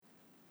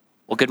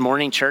Well, good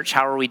morning, church.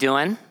 How are we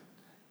doing?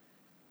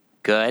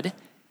 Good.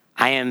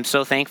 I am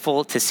so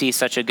thankful to see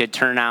such a good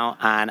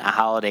turnout on a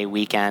holiday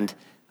weekend.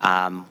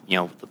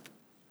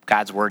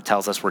 God's word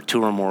tells us where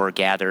two or more are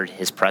gathered,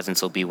 his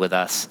presence will be with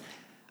us.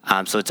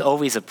 So it's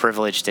always a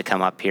privilege to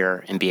come up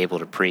here and be able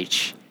to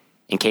preach.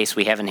 In case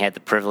we haven't had the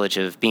privilege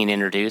of being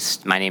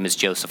introduced, my name is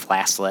Joseph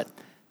Lasslett,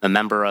 a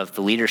member of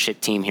the leadership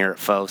team here at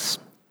Phos.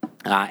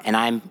 And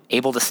I'm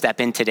able to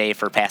step in today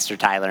for Pastor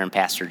Tyler and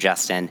Pastor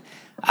Justin.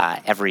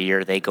 Every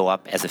year they go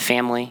up as a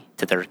family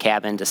to their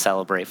cabin to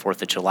celebrate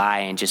 4th of July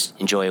and just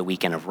enjoy a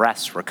weekend of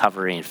rest,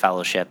 recovery, and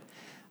fellowship.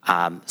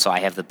 So I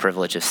have the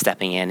privilege of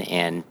stepping in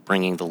and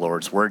bringing the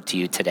Lord's word to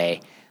you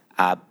today.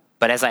 But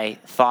as I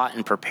thought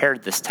and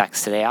prepared this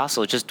text today, I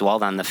also just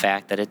dwelled on the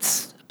fact that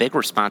it's a big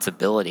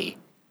responsibility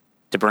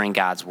to bring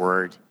God's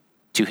word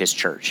to his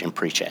church and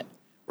preach it.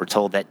 We're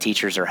told that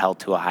teachers are held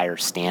to a higher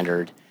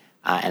standard.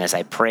 And as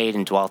I prayed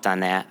and dwelt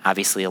on that,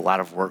 obviously a lot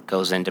of work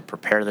goes in to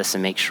prepare this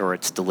and make sure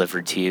it's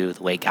delivered to you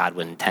the way God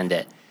would intend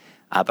it.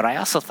 But I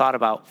also thought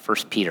about 1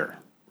 Peter,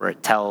 where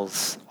it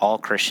tells all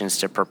Christians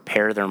to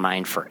prepare their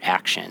mind for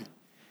action.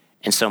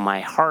 And so my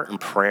heart and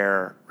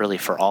prayer really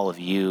for all of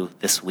you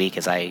this week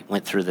as I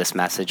went through this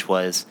message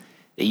was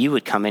that you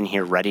would come in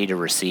here ready to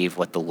receive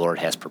what the Lord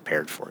has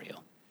prepared for you.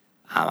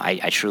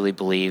 I truly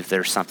believe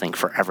there's something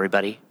for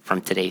everybody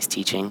from today's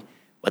teaching.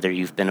 Whether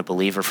you've been a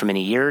believer for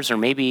many years or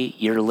maybe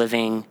you're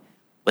living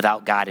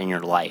without God in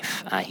your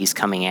life. He's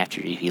coming after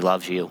you. He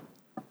loves you.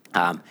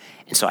 And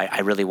so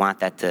I really want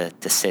that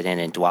to sit in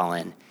and dwell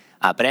in.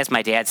 But as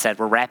my dad said,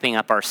 we're wrapping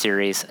up our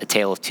series, A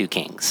Tale of Two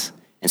Kings.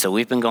 And so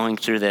we've been going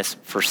through this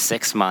for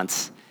 6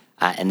 months.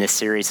 And this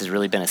series has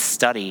really been a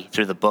study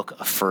through the book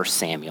of 1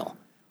 Samuel,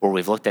 where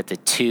we've looked at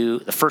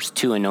the first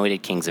two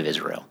anointed kings of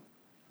Israel.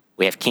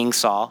 We have King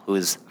Saul, who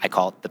is, I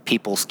call it the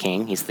people's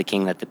king. He's the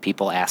king that the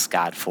people asked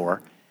God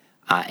for.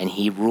 And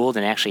he ruled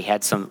and actually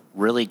had some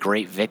really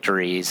great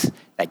victories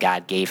that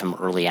God gave him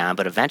early on.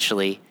 But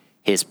eventually,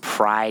 his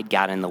pride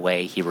got in the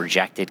way. He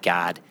rejected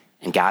God.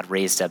 And God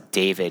raised up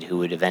David, who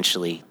would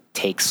eventually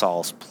take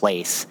Saul's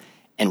place.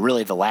 And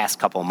really, the last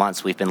couple of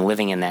months, we've been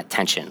living in that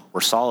tension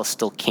where Saul is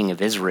still king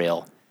of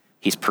Israel.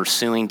 He's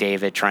pursuing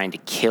David, trying to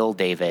kill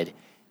David.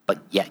 But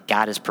yet,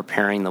 God is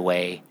preparing the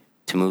way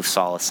to move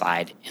Saul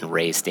aside and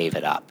raise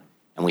David up.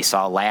 And we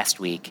saw last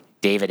week,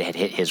 David had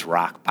hit his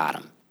rock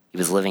bottom. He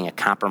was living a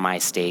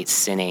compromised state,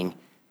 sinning.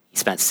 He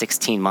spent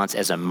 16 months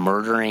as a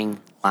murdering,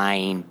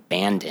 lying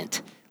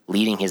bandit,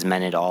 leading his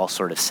men into all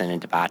sort of sin and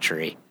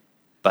debauchery.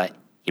 But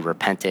he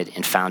repented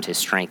and found his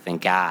strength in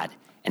God,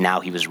 and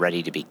now he was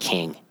ready to be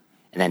king.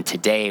 And then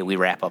today we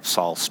wrap up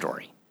Saul's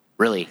story.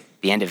 Really,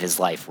 the end of his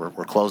life. We're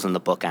closing the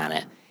book on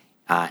it.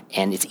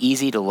 And it's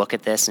easy to look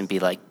at this and be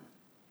like,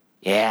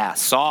 yeah,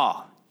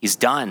 Saul, he's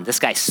done. This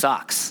guy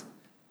sucks.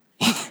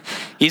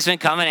 He's been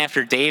coming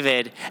after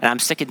David, and I'm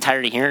sick and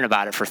tired of hearing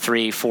about it for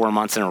 3-4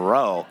 months in a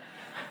row.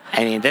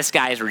 I mean, this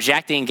guy is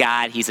rejecting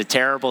God. He's a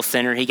terrible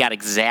sinner. He got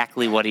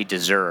exactly what he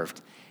deserved.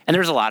 And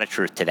there's a lot of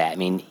truth to that. I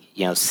mean,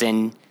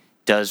 sin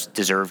does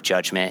deserve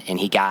judgment, and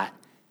he got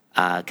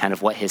kind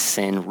of what his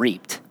sin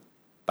reaped.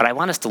 But I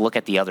want us to look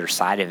at the other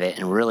side of it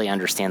and really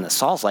understand that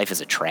Saul's life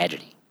is a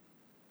tragedy.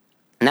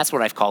 And that's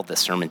what I've called this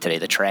sermon today,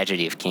 the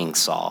tragedy of King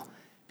Saul.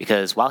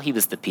 Because while he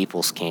was the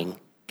people's king,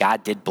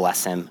 God did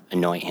bless him,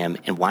 anoint him,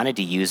 and wanted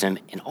to use him,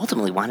 and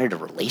ultimately wanted a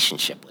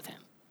relationship with him.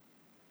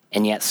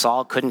 And yet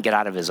Saul couldn't get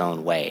out of his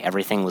own way.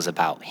 Everything was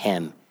about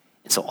him.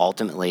 And so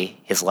ultimately,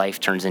 his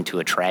life turns into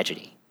a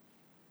tragedy.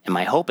 And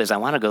my hope is I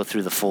want to go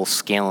through the full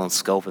scale and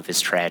scope of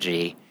his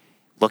tragedy,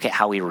 look at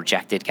how he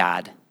rejected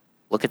God,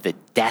 look at the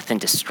death and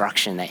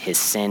destruction that his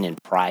sin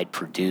and pride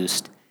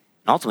produced,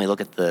 and ultimately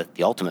look at the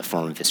ultimate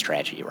form of his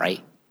tragedy,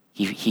 right?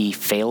 He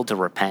failed to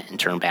repent and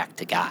turn back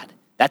to God.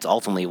 That's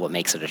ultimately what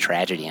makes it a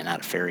tragedy and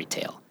not a fairy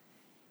tale.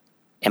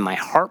 And my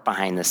heart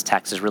behind this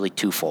text is really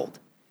twofold.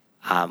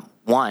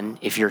 One,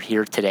 if you're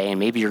here today and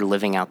maybe you're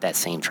living out that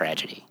same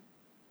tragedy.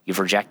 You've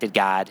rejected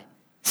God.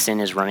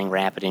 Sin is running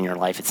rampant in your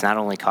life. It's not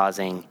only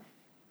causing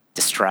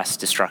distress,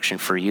 destruction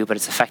for you, but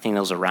it's affecting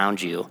those around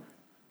you.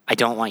 I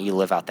don't want you to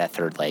live out that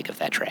third leg of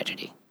that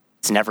tragedy.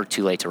 It's never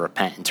too late to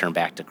repent and turn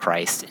back to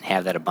Christ and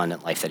have that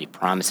abundant life that he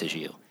promises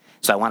you.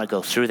 So I want to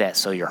go through that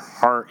so your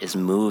heart is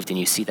moved and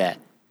you see that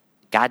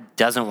God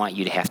doesn't want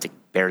you to have to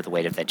bear the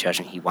weight of that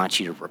judgment. He wants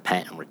you to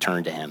repent and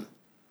return to him.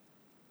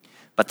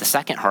 But the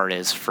second heart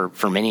is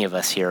for many of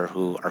us here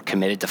who are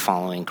committed to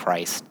following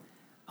Christ,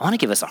 I want to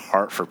give us a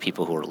heart for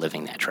people who are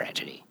living that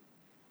tragedy.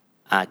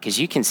 Because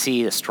you can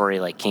see a story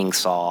like King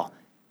Saul,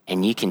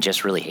 and you can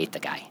just really hate the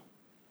guy.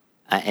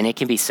 And it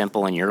can be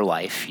simple in your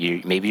life.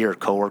 Maybe your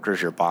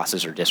coworkers, your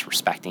bosses are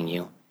disrespecting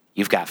you.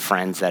 You've got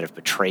friends that have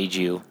betrayed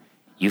you.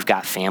 You've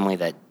got family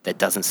that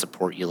doesn't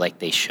support you like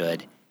they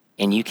should.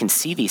 And you can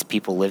see these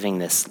people living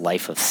this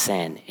life of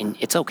sin. And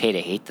it's okay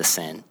to hate the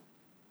sin.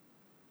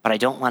 But I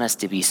don't want us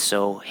to be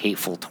so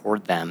hateful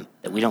toward them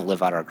that we don't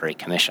live out our Great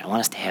Commission. I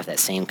want us to have that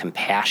same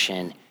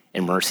compassion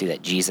and mercy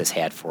that Jesus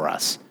had for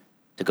us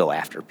to go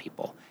after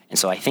people. And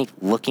so I think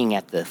looking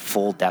at the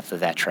full depth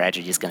of that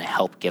tragedy is going to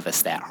help give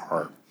us that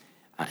heart.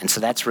 And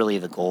so that's really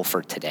the goal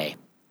for today.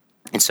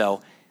 And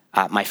so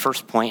my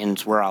first point and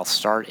where I'll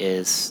start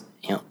is,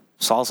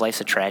 Saul's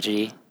life's a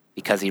tragedy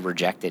because he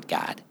rejected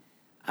God.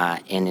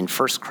 And in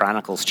 1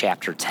 Chronicles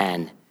chapter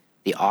 10,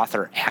 the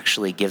author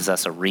actually gives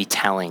us a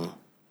retelling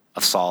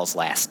of Saul's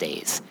last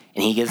days.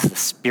 And he gives the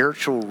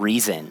spiritual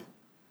reason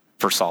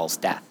for Saul's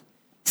death.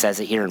 It says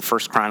it here in 1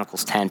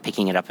 Chronicles 10,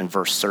 picking it up in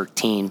verse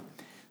 13.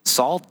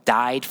 Saul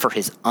died for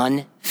his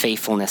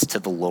unfaithfulness to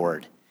the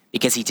Lord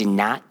because he did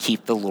not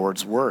keep the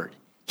Lord's word.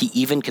 He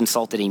even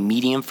consulted a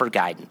medium for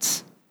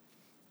guidance,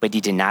 but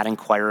he did not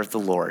inquire of the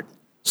Lord.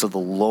 So the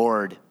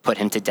Lord put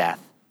him to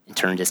death and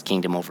turned his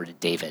kingdom over to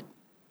David,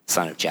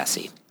 son of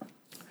Jesse.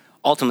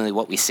 Ultimately,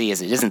 what we see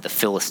is it isn't the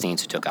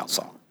Philistines who took out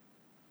Saul.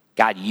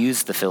 God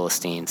used the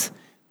Philistines,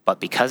 but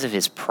because of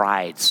his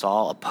pride,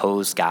 Saul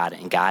opposed God,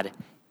 and God,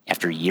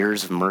 after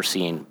years of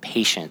mercy and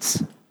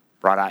patience,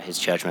 brought out his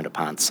judgment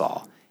upon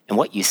Saul. And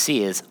what you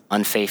see is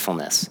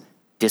unfaithfulness,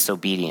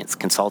 disobedience,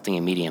 consulting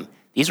a medium.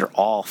 These are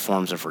all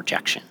forms of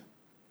rejection.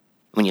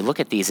 When you look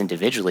at these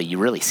individually, you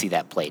really see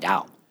that played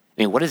out.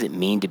 I mean, what does it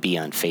mean to be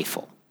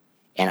unfaithful?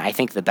 And I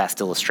think the best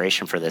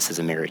illustration for this is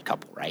a married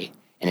couple, right?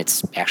 And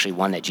it's actually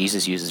one that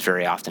Jesus uses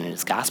very often in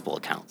his gospel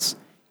accounts.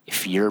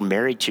 If you're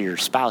married to your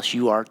spouse,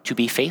 you are to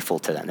be faithful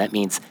to them. That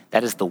means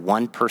that is the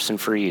one person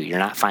for you. You're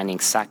not finding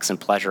sex and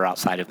pleasure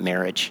outside of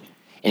marriage.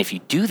 And if you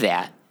do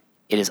that,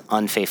 it is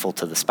unfaithful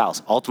to the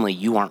spouse. Ultimately,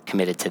 you aren't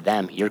committed to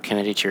them. You're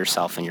committed to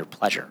yourself and your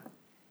pleasure.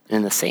 And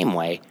in the same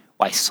way,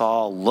 why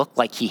Saul looked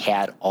like he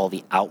had all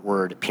the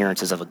outward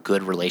appearances of a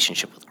good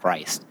relationship with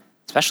Christ,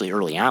 especially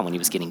early on when he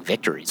was getting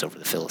victories over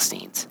the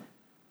Philistines.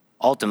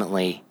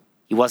 Ultimately,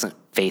 he wasn't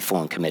faithful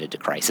and committed to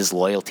Christ. His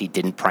loyalty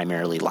didn't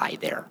primarily lie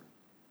there.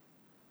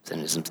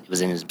 It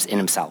was in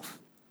himself.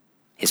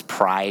 His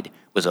pride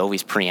was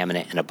always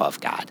preeminent and above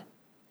God.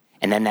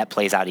 And then that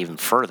plays out even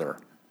further,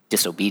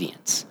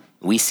 disobedience.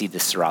 We see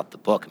this throughout the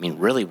book. I mean,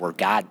 really where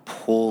God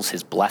pulls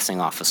his blessing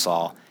off of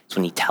Saul is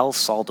when he tells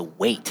Saul to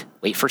wait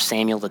for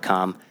Samuel to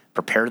come,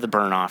 prepare the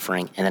burnt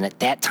offering, and then at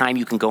that time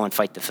you can go and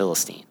fight the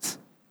Philistines.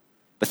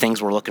 But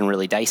things were looking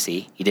really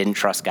dicey. He didn't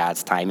trust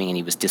God's timing, and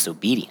he was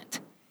disobedient.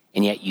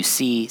 And yet you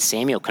see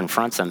Samuel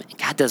confronts him, and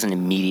God doesn't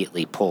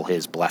immediately pull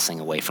his blessing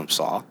away from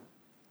Saul.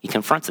 He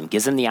confronts him,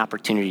 gives him the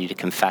opportunity to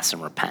confess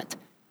and repent.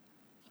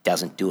 He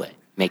doesn't do it,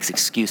 makes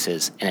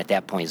excuses, and at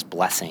that point his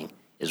blessing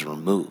is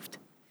removed.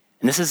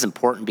 And this is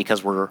important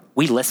because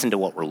we listen to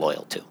what we're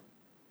loyal to,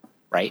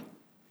 right?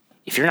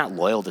 If you're not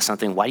loyal to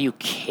something, why do you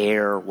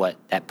care what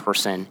that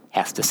person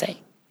has to say?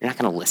 You're not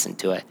going to listen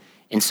to it.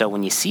 And so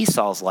when you see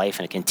Saul's life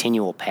in a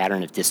continual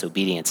pattern of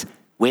disobedience,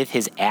 with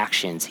his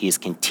actions, he is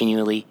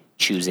continually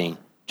choosing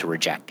to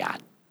reject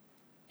God.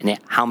 And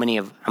how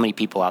many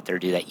people out there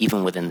do that,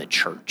 even within the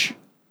church?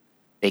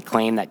 They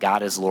claim that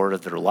God is Lord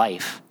of their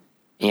life,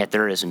 and yet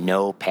there is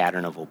no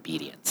pattern of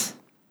obedience.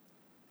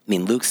 I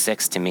mean, Luke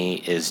 6 to me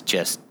is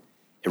just,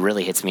 it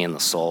really hits me in the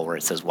soul where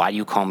it says, why do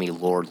you call me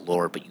Lord,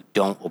 Lord, but you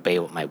don't obey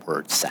what my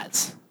word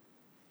says?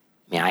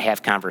 I mean, I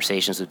have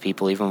conversations with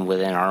people, even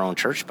within our own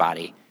church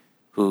body,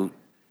 who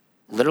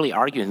literally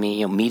argue with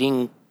me,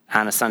 meeting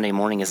on a Sunday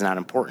morning is not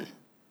important.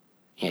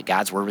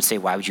 God's word would say,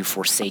 why would you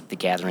forsake the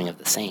gathering of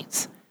the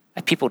saints?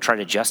 People try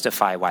to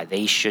justify why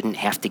they shouldn't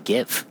have to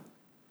give.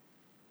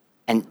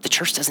 And the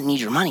church doesn't need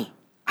your money.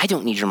 I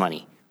don't need your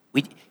money.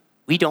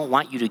 We don't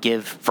want you to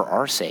give for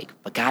our sake,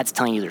 but God's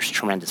telling you there's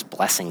tremendous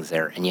blessings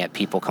there, and yet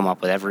people come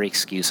up with every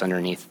excuse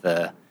underneath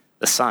the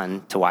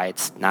sun to why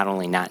it's not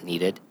only not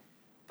needed,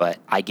 but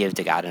I give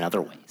to God in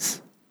other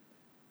ways.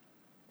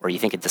 Or you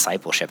think of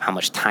discipleship, how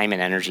much time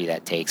and energy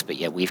that takes, but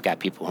yet we've got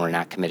people who are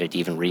not committed to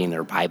even reading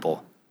their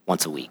Bible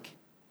once a week.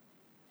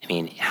 I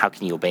mean, how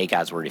can you obey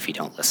God's word if you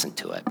don't listen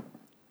to it?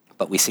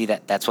 But we see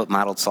that that's what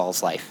modeled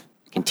Saul's life,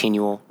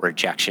 continual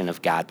rejection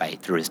of God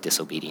through his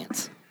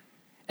disobedience.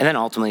 And then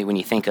ultimately, when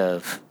you think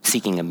of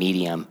seeking a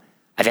medium,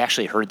 I've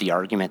actually heard the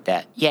argument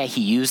that, yeah,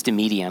 he used a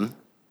medium,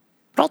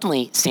 but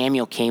ultimately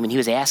Samuel came and he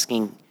was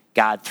asking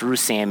God through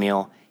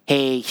Samuel,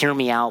 hey, hear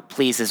me out,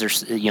 please,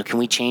 can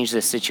we change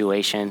this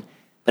situation?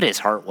 But his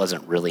heart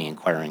wasn't really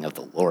inquiring of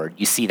the Lord.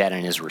 You see that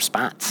in his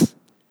response.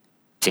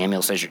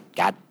 Samuel says,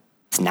 God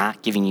is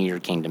not giving you your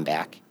kingdom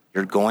back.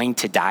 You're going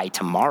to die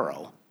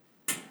tomorrow.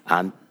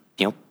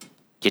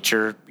 Get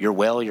your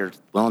will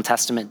and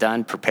testament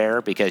done,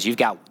 prepare, because you've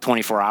got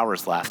 24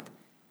 hours left.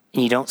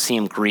 And you don't see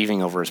him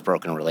grieving over his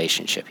broken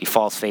relationship. He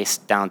falls face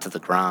down to the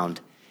ground.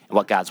 And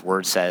what God's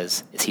word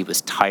says is he was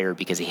tired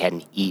because he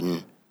hadn't eaten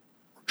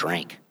or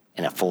drank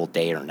in a full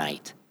day or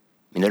night.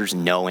 I mean, there's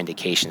no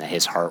indication that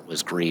his heart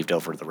was grieved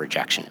over the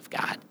rejection of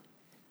God.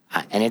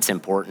 And it's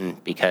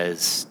important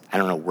because I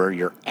don't know where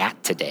you're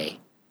at today,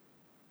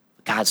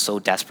 but God so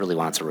desperately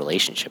wants a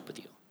relationship with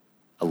you.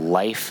 A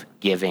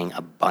life-giving,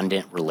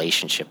 abundant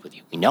relationship with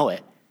you. We know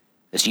it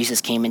because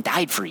Jesus came and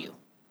died for you.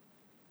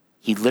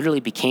 He literally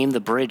became the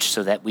bridge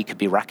so that we could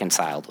be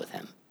reconciled with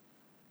him.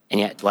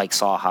 And yet, like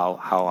Saul, how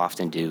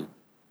often do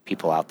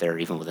people out there,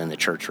 even within the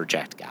church,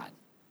 reject God?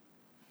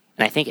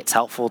 And I think it's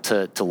helpful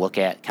to look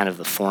at kind of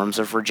the forms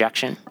of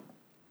rejection.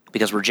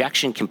 Because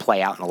rejection can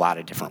play out in a lot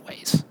of different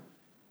ways.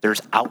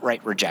 There's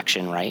outright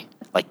rejection, right?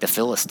 Like the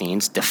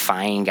Philistines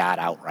defying God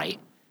outright,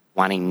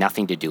 wanting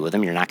nothing to do with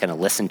him. You're not going to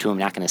listen to him,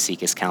 not going to seek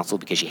his counsel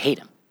because you hate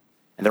him.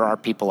 And there are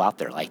people out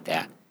there like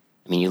that.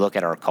 I mean, you look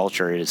at our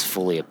culture, it is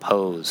fully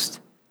opposed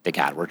to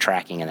God. We're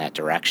tracking in that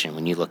direction.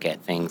 When you look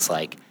at things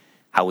like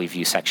how we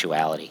view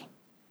sexuality,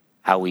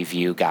 how we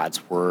view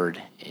God's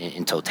word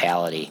in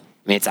totality,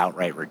 I mean, it's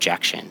outright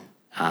rejection.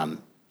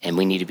 And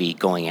we need to be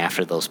going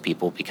after those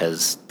people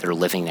because they're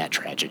living that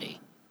tragedy.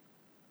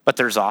 But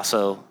there's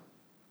also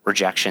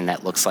rejection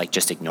that looks like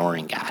just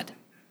ignoring God.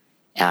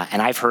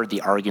 And I've heard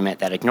the argument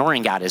that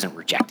ignoring God isn't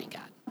rejecting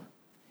God.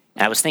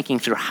 And I was thinking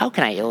through, how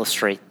can I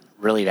illustrate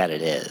really that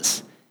it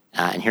is?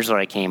 And here's what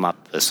I came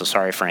up with. So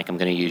sorry, Frank, I'm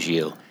going to use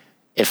you.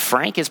 If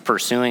Frank is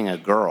pursuing a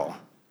girl,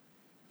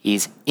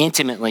 he's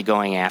intimately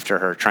going after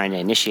her, trying to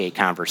initiate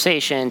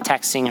conversation,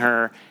 texting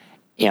her,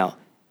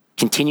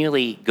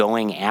 continually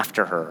going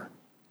after her,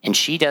 and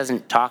she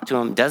doesn't talk to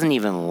him, doesn't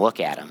even look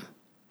at him,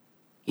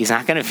 he's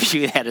not going to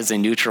view that as a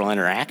neutral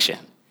interaction.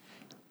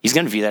 He's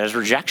going to view that as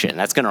rejection.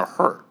 That's going to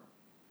hurt.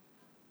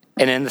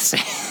 And then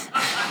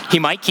he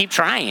might keep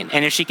trying.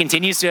 And if she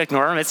continues to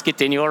ignore him, it's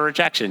continual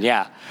rejection,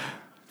 yeah.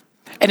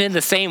 And in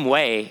the same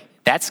way,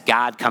 that's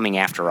God coming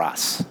after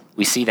us.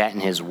 We see that in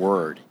his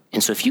word.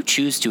 And so if you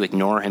choose to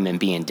ignore him and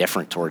be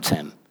indifferent towards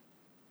him,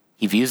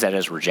 he views that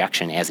as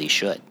rejection, as he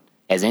should,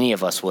 as any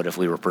of us would if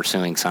we were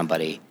pursuing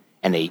somebody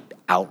and they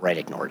outright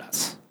ignored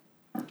us.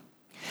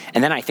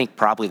 And then I think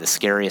probably the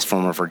scariest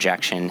form of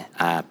rejection,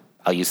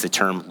 I'll use the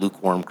term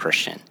lukewarm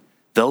Christian.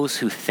 Those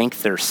who think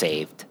they're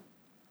saved,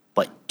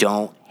 but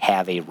don't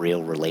have a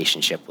real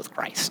relationship with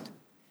Christ.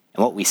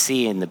 And what we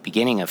see in the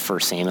beginning of 1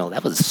 Samuel,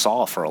 that was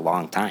Saul for a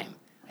long time.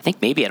 I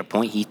think maybe at a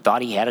point he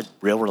thought he had a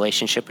real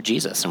relationship with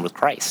Jesus and with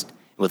Christ,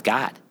 and with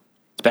God,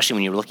 especially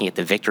when you're looking at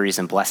the victories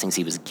and blessings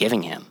he was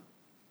giving him.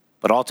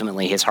 But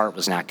ultimately, his heart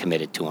was not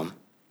committed to him.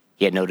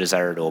 He had no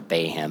desire to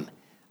obey him.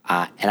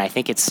 And I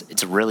think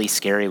it's really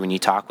scary when you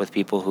talk with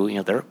people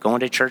who, they're going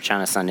to church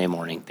on a Sunday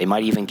morning. They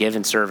might even give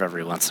and serve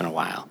every once in a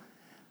while.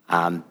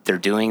 They're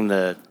doing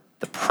the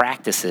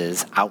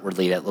practices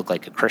outwardly that look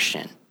like a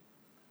Christian.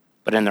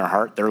 But in their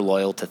heart, they're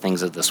loyal to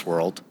things of this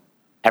world.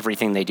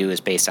 Everything they do is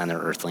based on their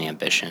earthly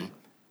ambition.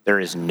 There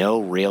is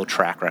no real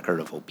track record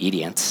of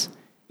obedience.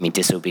 I mean,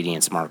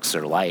 disobedience marks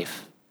their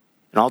life.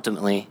 And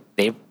ultimately,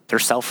 they're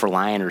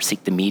self-reliant or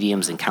seek the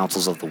mediums and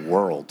counsels of the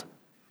world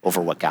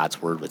over what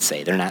God's word would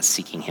say. They're not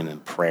seeking him in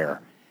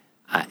prayer.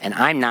 And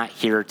I'm not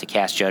here to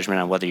cast judgment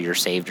on whether you're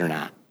saved or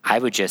not. I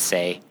would just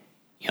say,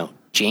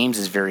 James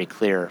is very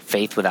clear,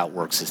 faith without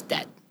works is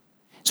dead.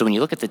 So when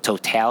you look at the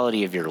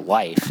totality of your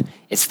life,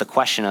 it's the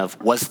question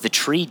of, was the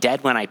tree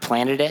dead when I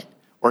planted it,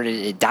 or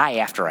did it die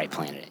after I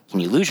planted it? Can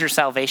you lose your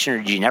salvation, or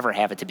did you never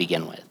have it to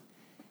begin with?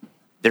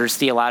 There's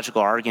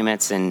theological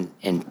arguments and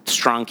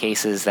strong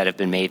cases that have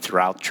been made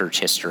throughout church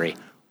history.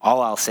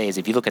 All I'll say is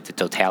if you look at the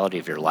totality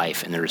of your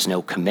life and there is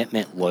no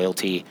commitment,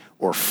 loyalty,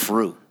 or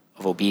fruit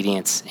of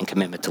obedience and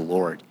commitment to the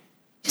Lord,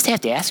 you just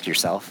have to ask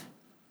yourself,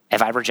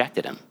 have I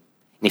rejected him?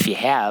 And if you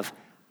have,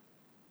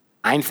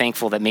 I'm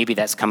thankful that maybe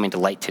that's coming to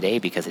light today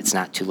because it's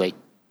not too late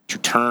to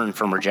turn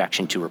from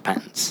rejection to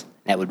repentance.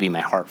 That would be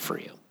my heart for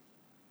you.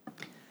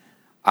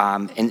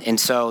 And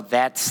so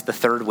that's the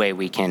third way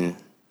we can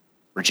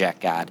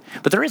reject God.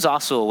 But there is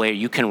also a way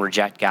you can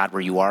reject God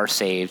where you are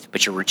saved,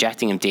 but you're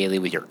rejecting him daily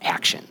with your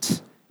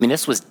actions. I mean,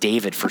 this was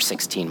David for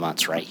 16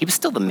 months, right? He was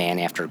still the man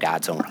after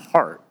God's own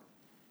heart.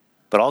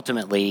 But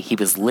ultimately, he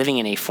was living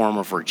in a form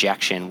of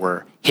rejection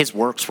where his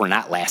works were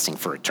not lasting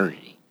for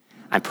eternity.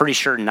 I'm pretty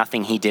sure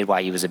nothing he did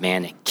while he was a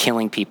man,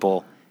 killing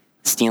people,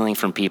 stealing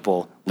from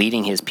people,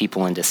 leading his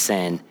people into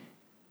sin,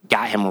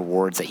 got him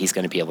rewards that he's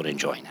going to be able to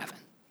enjoy in heaven.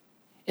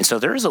 And so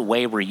there is a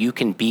way where you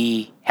can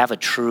have a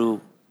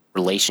true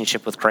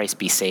relationship with Christ,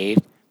 be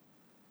saved,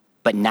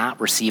 but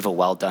not receive a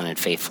well done and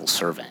faithful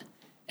servant.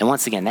 And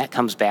once again, that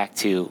comes back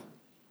to,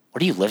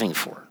 what are you living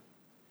for?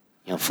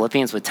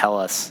 Philippians would tell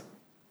us,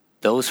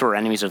 those who are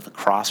enemies of the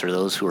cross are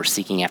those who are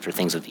seeking after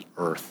things of the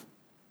earth.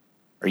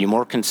 Are you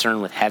more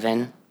concerned with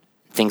heaven,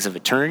 things of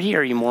eternity, or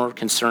are you more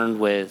concerned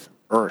with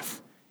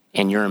earth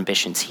and your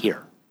ambitions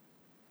here?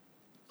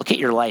 Look at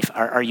your life.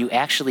 Are you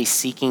actually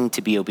seeking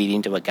to be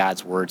obedient to what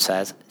God's word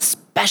says,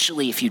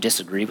 especially if you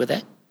disagree with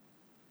it?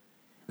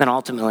 Then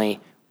ultimately,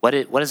 what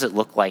does it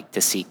look like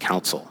to seek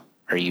counsel?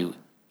 Are you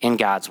in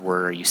God's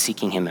word? Are you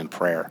seeking him in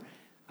prayer?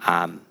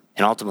 And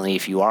ultimately,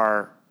 if you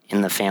are in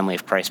the family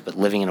of Christ but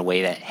living in a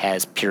way that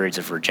has periods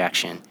of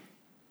rejection,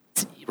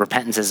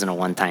 repentance isn't a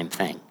one-time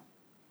thing.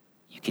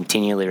 You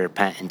continually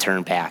repent and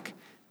turn back,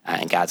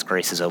 and God's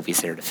grace is always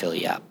there to fill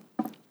you up.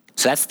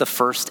 So that's the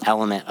first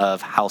element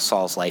of how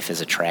Saul's life is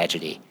a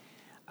tragedy.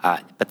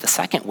 But the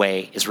second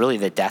way is really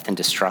the death and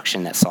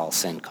destruction that Saul's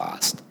sin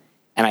caused.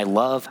 And I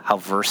love how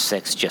verse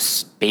 6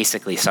 just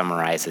basically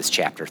summarizes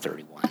chapter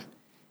 31. It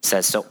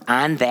says, so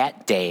on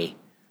that day,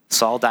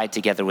 Saul died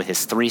together with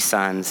his 3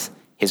 sons,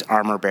 his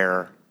armor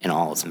bearer, and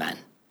all his men.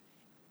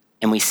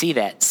 And we see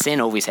that sin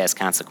always has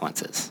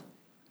consequences.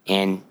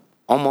 And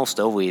almost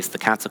always the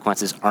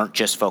consequences aren't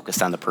just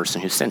focused on the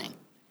person who's sinning.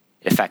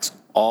 It affects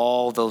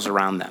all those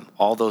around them,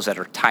 all those that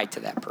are tied to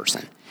that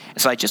person.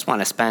 And so I just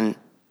want to spend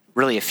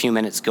really a few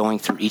minutes going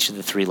through each of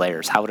the three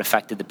layers, how it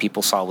affected the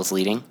people Saul was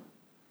leading,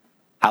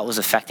 how it was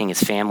affecting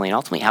his family, and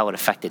ultimately how it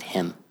affected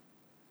him.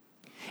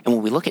 And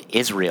when we look at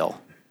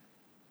Israel,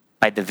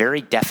 by the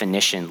very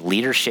definition,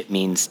 leadership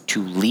means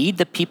to lead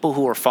the people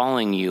who are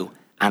following you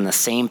on the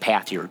same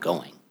path you're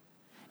going.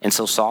 And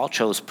so Saul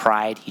chose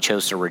pride. He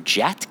chose to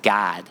reject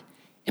God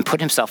and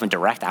put himself in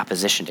direct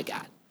opposition to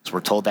God. So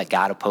we're told that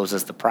God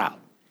opposes the proud.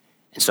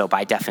 And so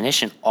by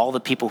definition, all the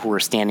people who are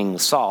standing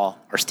with Saul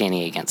are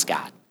standing against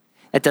God.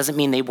 That doesn't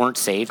mean they weren't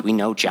saved. We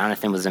know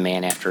Jonathan was a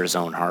man after his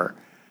own heart.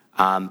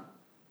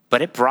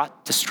 But it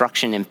brought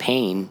destruction and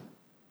pain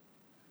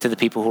to the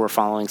people who were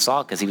following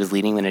Saul because he was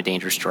leading them in a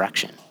dangerous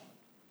direction.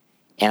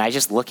 And I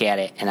just look at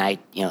it, and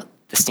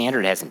the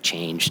standard hasn't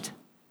changed.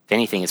 If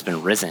anything, it's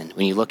been risen.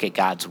 When you look at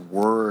God's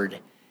word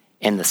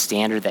and the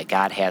standard that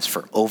God has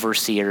for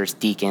overseers,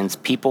 deacons,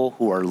 people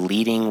who are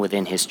leading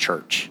within his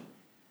church,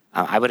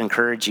 I would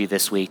encourage you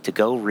this week to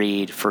go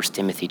read 1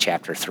 Timothy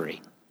chapter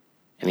 3.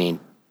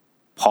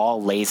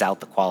 Paul lays out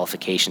the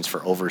qualifications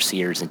for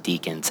overseers and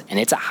deacons, and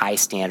it's a high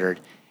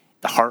standard.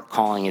 The heart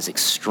calling is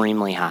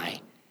extremely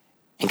high.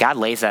 And God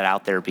lays that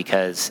out there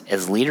because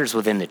as leaders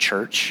within the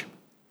church,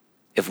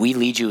 if we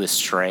lead you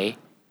astray,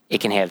 it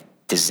can have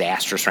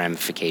disastrous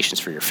ramifications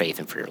for your faith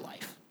and for your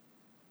life.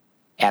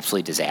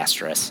 Absolutely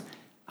disastrous.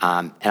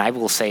 And I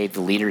will say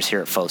the leaders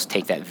here at Phos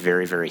take that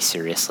very, very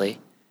seriously.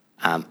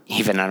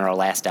 Even on our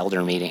last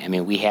elder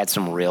meeting, we had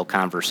some real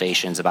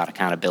conversations about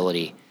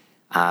accountability.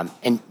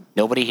 And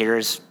nobody here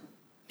is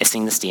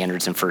missing the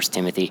standards in 1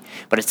 Timothy,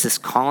 but it's this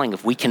calling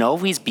if we can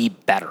always be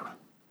better.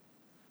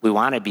 We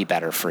want to be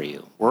better for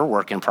you. We're a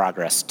work in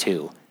progress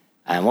too.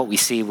 And what we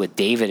see with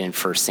David in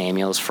 1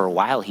 Samuel is for a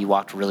while he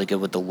walked really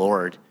good with the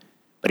Lord,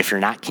 but if you're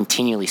not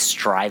continually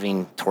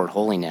striving toward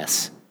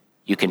holiness,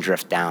 you can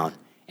drift down.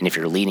 And if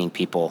you're leading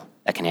people,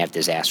 that can have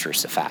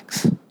disastrous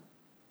effects.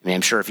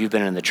 I'm sure if you've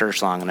been in the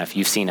church long enough,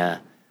 you've seen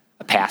a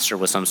pastor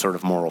with some sort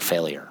of moral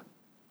failure.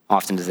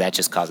 Often does that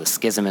just cause a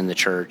schism in the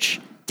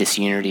church,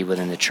 disunity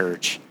within the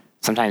church.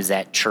 Sometimes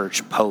that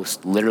church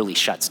post literally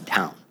shuts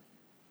down.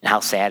 And how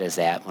sad is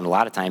that when a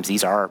lot of times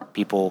these are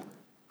people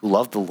who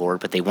love the Lord,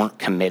 but they weren't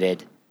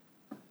committed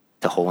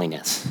to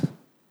holiness,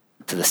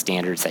 to the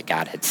standards that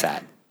God had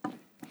set.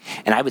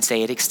 And I would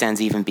say it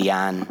extends even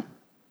beyond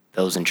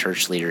those in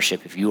church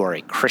leadership. If you are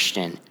a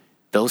Christian,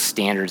 those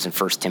standards in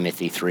 1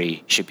 Timothy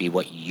 3 should be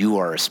what you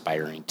are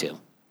aspiring to.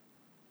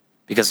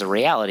 Because the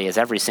reality is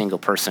every single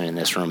person in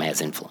this room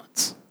has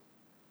influence.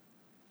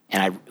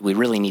 And we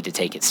really need to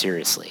take it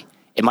seriously.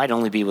 It might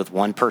only be with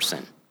one person.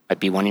 It might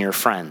be one of your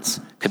friends.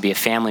 Could be a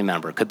family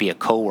member. Could be a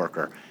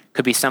coworker.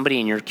 Could be somebody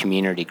in your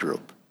community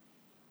group.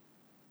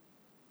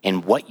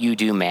 And what you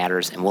do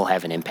matters and will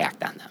have an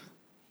impact on them.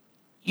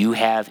 You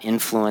have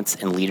influence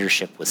and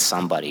leadership with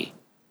somebody.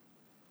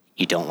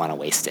 You don't want to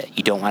waste it.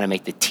 You don't want to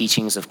make the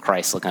teachings of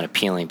Christ look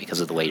unappealing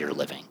because of the way you're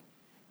living.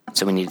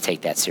 So we need to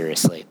take that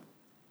seriously.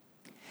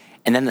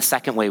 And then the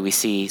second way we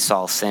see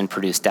Saul's sin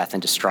produce death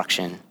and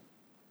destruction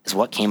is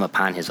what came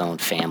upon his own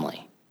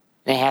family.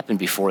 And it happened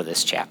before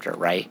this chapter,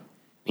 right?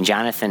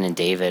 Jonathan and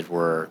David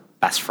were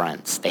best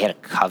friends. They had a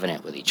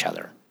covenant with each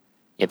other.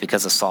 Yet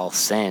because of Saul's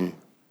sin,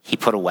 he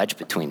put a wedge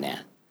between that.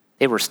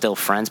 They were still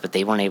friends, but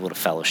they weren't able to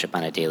fellowship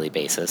on a daily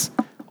basis.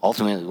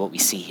 Ultimately, what we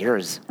see here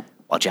is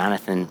while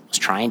Jonathan was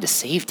trying to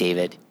save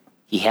David,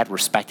 he had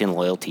respect and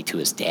loyalty to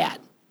his dad.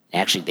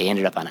 And actually, they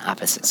ended up on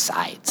opposite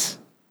sides.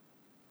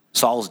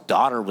 Saul's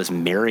daughter was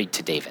married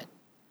to David.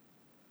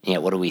 And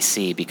yet what do we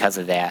see? Because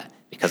of that,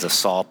 because of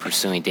Saul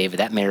pursuing David,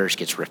 that marriage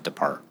gets ripped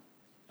apart.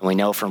 And we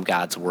know from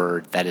God's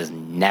word that is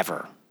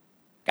never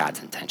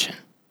God's intention.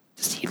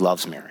 He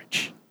loves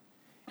marriage.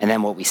 And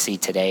then what we see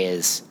today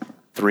is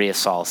 3 of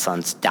Saul's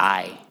sons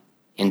die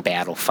in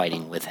battle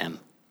fighting with him.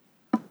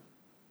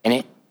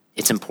 And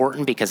it's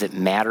important because it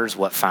matters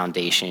what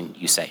foundation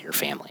you set your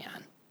family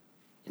on.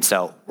 And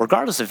so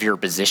regardless of your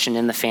position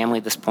in the family,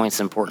 this point's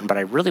important, but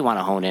I really want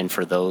to hone in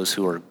for those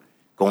who are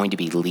going to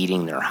be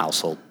leading their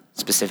household,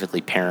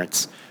 specifically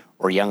parents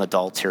or young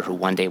adults here who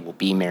one day will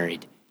be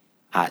married.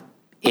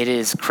 It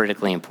is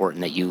critically important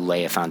that you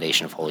lay a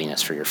foundation of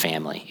holiness for your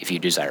family if you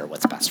desire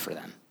what's best for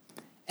them.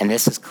 And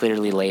this is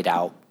clearly laid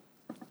out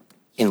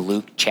in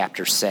Luke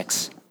chapter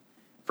 6,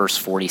 verse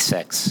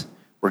 46,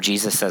 where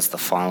Jesus says the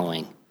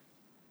following: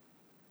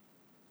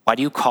 "Why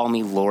do you call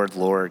me Lord,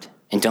 Lord,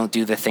 and don't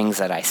do the things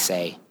that I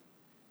say?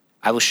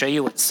 I will show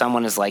you what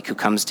someone is like who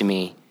comes to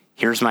me,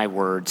 hears my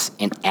words,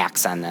 and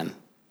acts on them.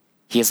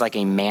 He is like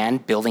a man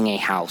building a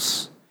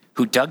house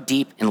who dug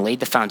deep and laid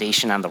the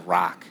foundation on the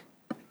rock.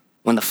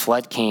 When the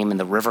flood came and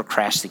the river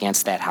crashed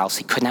against that house,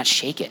 he could not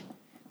shake it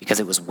because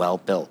it was well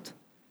built.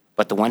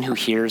 But the one who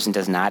hears and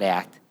does not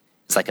act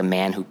is like a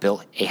man who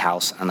built a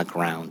house on the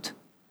ground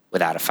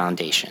without a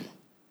foundation.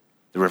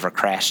 The river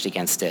crashed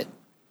against it,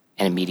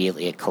 and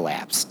immediately it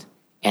collapsed.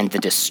 And the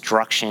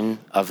destruction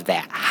of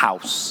that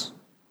house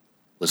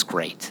was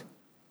great."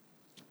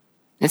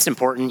 It's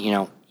important,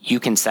 you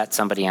can set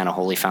somebody on a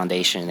holy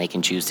foundation and they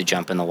can choose to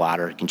jump in the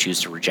water, can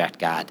choose to reject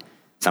God.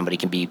 Somebody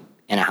can be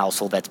in a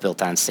household that's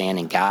built on sand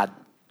and God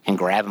can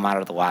grab them out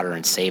of the water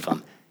and save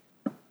them.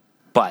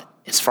 But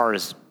as far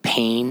as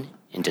pain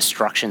and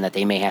destruction that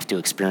they may have to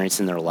experience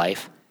in their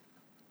life,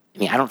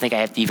 I don't think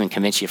I have to even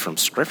convince you from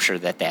Scripture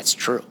that that's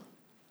true.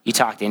 You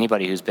talk to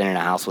anybody who's been in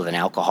a house with an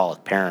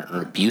alcoholic parent or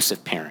an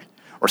abusive parent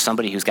or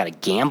somebody who's got a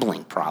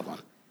gambling problem,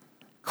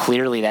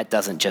 clearly that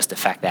doesn't just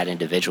affect that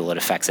individual, it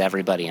affects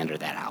everybody under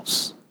that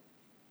house.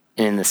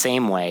 And in the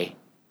same way,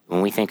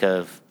 when we think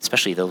of,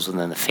 especially those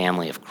within the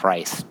family of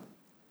Christ,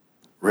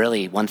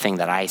 really one thing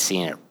that I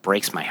see and it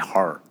breaks my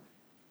heart,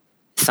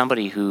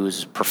 somebody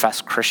who's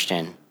professed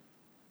Christian,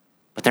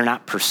 but they're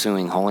not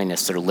pursuing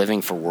holiness, they're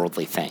living for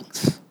worldly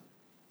things.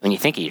 When you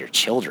think of your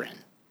children,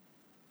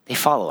 they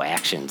follow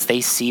actions.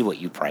 They see what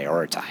you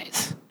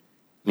prioritize.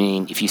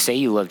 Meaning, if you say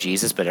you love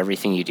Jesus, but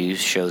everything you do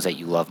shows that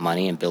you love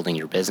money and building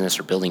your business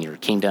or building your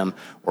kingdom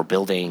or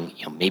building,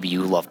 maybe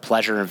you love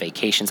pleasure and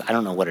vacations, I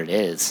don't know what it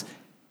is.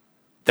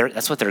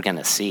 That's what they're going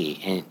to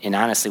see. And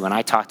honestly, when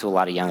I talk to a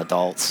lot of young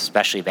adults,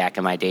 especially back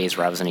in my days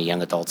where I was in a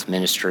young adults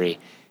ministry,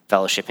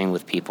 fellowshipping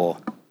with people,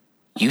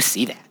 you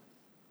see that.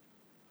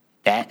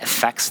 That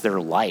affects their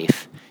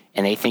life,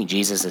 and they think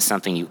Jesus is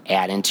something you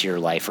add into your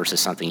life versus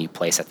something you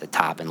place at the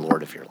top and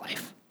Lord of your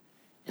life.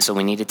 And so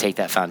we need to take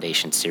that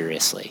foundation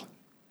seriously.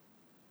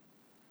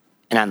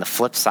 And on the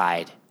flip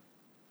side,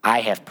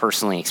 I have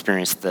personally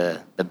experienced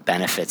the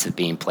benefits of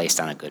being placed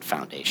on a good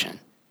foundation,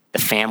 the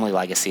family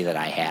legacy that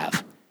I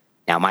have.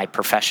 Now, my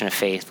profession of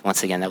faith,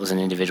 once again, that was an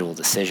individual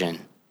decision.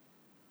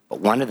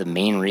 But one of the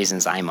main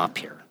reasons I'm up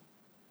here,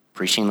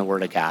 preaching the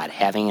Word of God,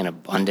 having an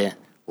abundant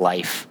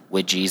life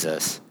with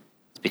Jesus,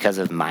 is because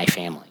of my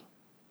family.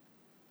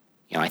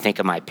 I think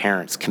of my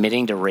parents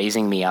committing to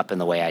raising me up in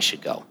the way I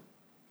should go.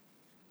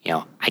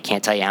 I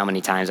can't tell you how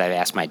many times I've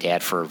asked my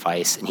dad for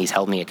advice, and he's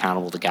held me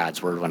accountable to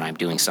God's Word when I'm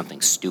doing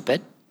something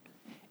stupid.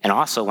 And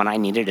also, when I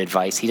needed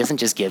advice, he doesn't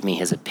just give me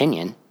his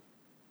opinion, he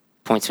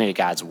points me to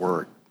God's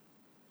Word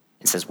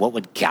and says, what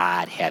would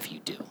God have you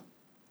do?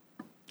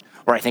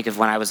 Or I think of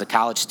when I was a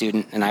college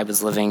student and I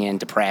was living in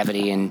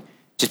depravity and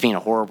just being a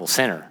horrible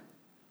sinner.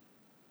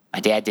 My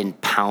dad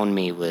didn't pound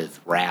me with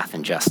wrath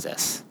and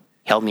justice.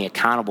 He held me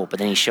accountable, but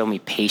then he showed me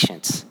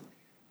patience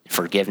and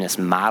forgiveness,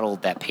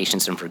 modeled that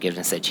patience and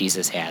forgiveness that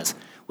Jesus has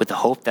with the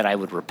hope that I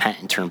would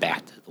repent and turn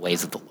back to the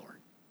ways of the Lord.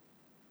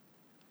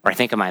 Or I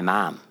think of my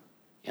mom.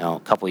 A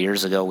couple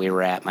years ago, we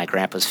were at my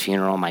grandpa's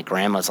funeral. My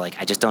grandma's like,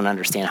 I just don't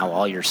understand how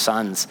all your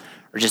sons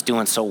are just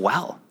doing so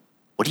well.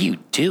 What do you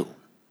do?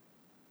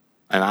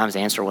 My mom's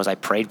answer was, I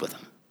prayed with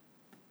them.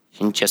 She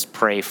didn't just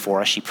pray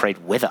for us, she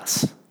prayed with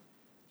us.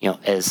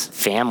 As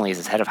families,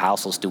 as head of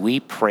households, do we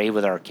pray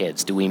with our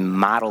kids? Do we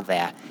model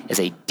that as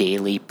a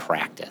daily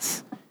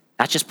practice?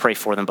 Not just pray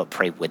for them, but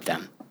pray with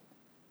them.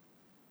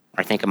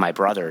 Or I think of my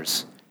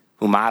brothers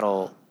who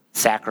model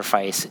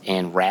sacrifice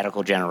and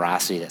radical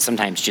generosity that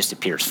sometimes just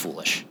appears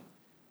foolish.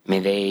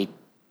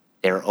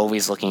 They're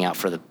always looking out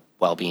for the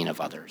well-being of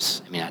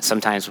others.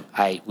 Sometimes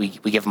we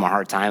give them a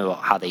hard time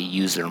about how they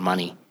use their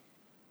money.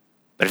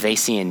 But if they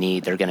see a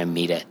need, they're going to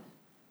meet it.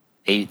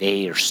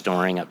 They are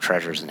storing up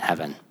treasures in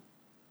heaven.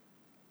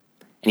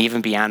 And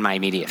even beyond my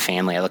immediate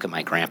family, I look at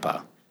my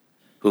grandpa,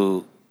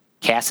 who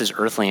cast his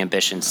earthly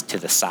ambitions to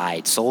the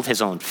side, sold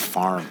his own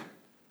farm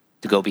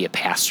to go be a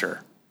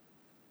pastor,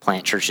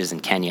 plant churches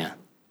in Kenya.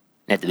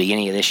 And at the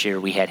beginning of this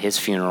year, we had his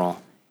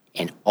funeral,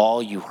 and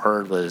all you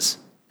heard was,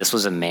 this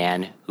was a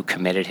man who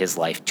committed his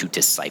life to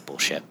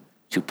discipleship,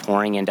 to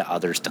pouring into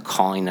others, to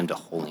calling them to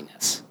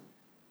holiness.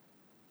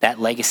 That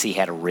legacy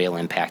had a real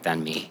impact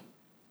on me.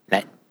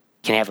 That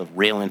can have a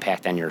real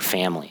impact on your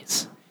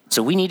families.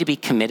 So we need to be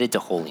committed to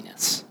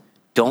holiness.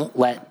 Don't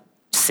let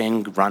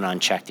sin run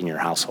unchecked in your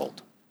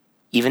household,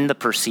 even the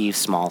perceived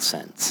small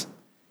sins.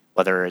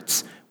 Whether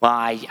it's,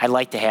 I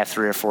like to have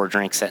 3 or 4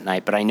 drinks at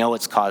night, but I know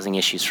it's causing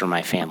issues for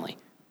my family.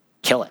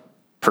 Kill it.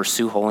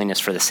 Pursue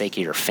holiness for the sake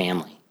of your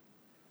family.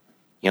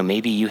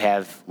 Maybe you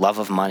have love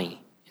of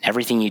money, and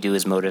everything you do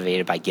is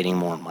motivated by getting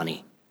more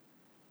money.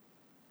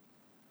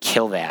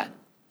 Kill that.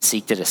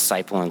 Seek to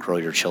disciple and grow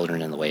your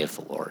children in the way of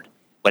the Lord.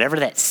 Whatever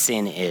that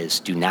sin is,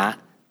 do not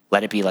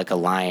let it be like a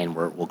lion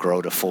where it will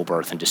grow to full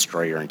birth and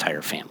destroy your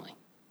entire family.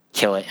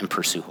 Kill it and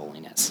pursue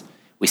holiness.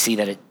 We see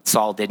that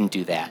Saul didn't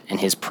do that, and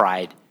his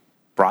pride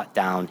brought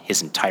down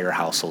his entire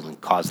household and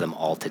caused them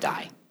all to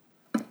die.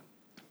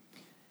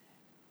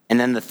 And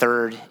then the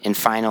third and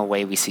final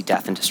way we see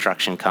death and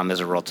destruction come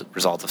as a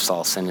result of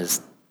Saul's sin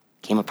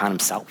came upon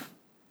himself.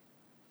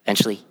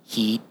 Eventually,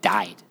 he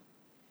died.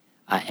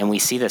 And we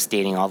see this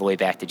dating all the way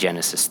back to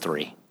Genesis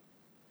 3.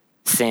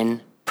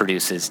 Sin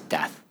produces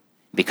death.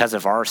 Because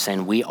of our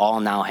sin, we all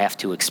now have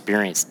to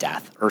experience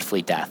death,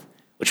 earthly death,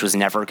 which was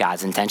never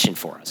God's intention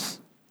for us.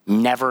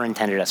 Never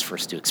intended us for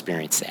us to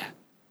experience that.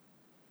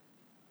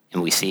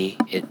 And we see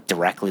it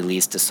directly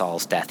leads to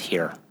Saul's death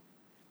here.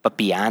 But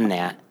beyond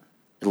that,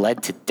 it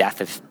led to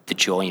death of the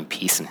joy and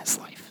peace in his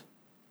life.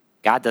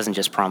 God doesn't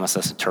just promise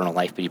us eternal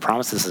life, but he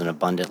promises an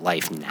abundant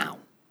life now.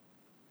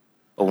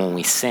 But when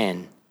we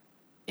sin,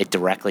 it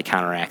directly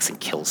counteracts and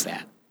kills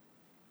that.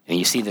 And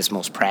you see this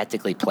most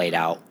practically played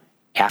out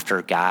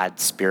after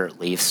God's spirit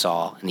leaves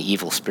Saul and the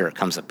evil spirit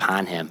comes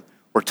upon him.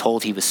 We're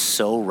told he was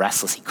so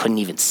restless he couldn't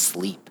even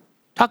sleep.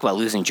 Talk about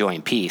losing joy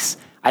and peace.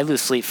 I lose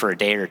sleep for a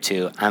day or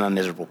two, I'm a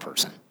miserable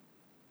person.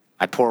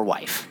 My poor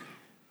wife.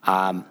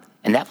 And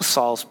that was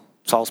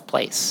Saul's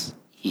place.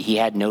 He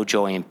had no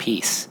joy and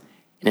peace.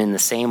 And in the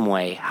same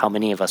way, how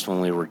many of us,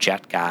 when we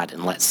reject God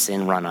and let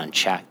sin run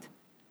unchecked,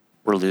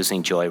 we're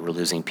losing joy, we're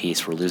losing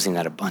peace, we're losing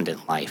that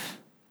abundant life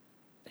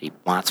that he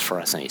wants for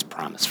us and he's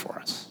promised for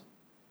us.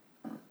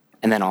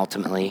 And then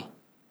ultimately,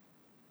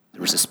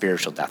 there was a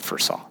spiritual death for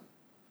Saul,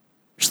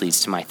 which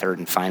leads to my third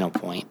and final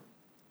point.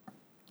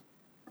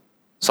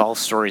 Saul's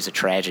story is a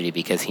tragedy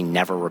because he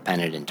never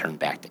repented and turned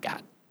back to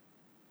God.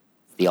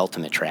 It's the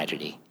ultimate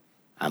tragedy.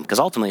 Because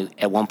ultimately,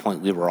 at one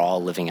point, we were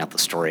all living out the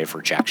story of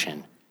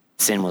rejection.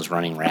 Sin was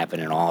running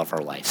rampant in all of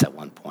our lives at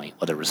one point.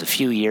 Whether it was a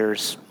few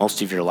years,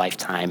 most of your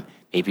lifetime,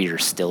 maybe you're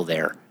still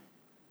there.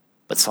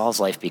 But Saul's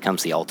life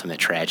becomes the ultimate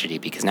tragedy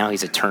because now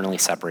he's eternally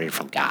separated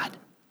from God.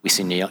 We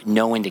see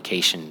no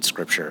indication in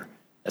Scripture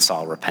that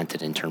Saul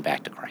repented and turned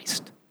back to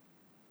Christ.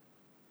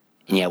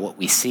 And yet what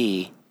we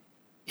see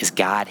is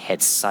God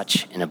had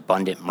such an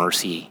abundant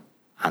mercy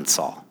on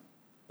Saul.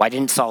 Why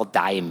didn't Saul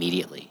die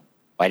immediately?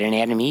 Why didn't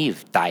Adam and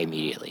Eve die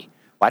immediately?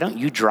 Why don't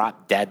you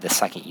drop dead the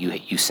second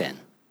you sin?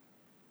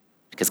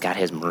 Because God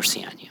has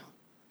mercy on you.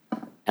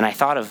 And I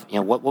thought of,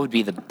 what would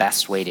be the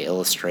best way to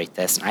illustrate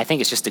this? And I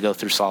think it's just to go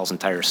through Saul's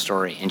entire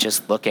story and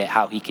just look at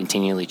how he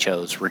continually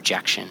chose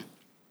rejection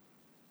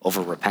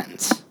over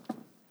repentance.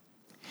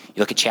 You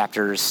look at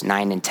chapters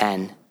 9 and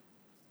 10,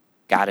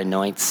 God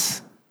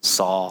anoints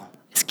Saul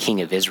as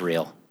king of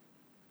Israel.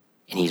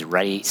 And he's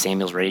ready,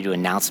 Samuel's ready to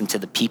announce him to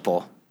the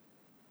people.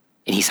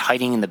 And he's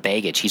hiding in the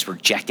baggage. He's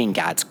rejecting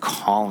God's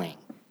calling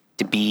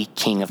to be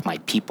king of my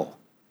people.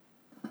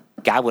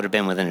 God would have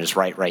been within his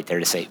right there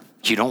to say,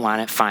 you don't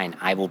want it? Fine,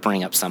 I will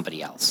bring up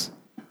somebody else.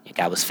 And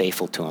God was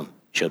faithful to him,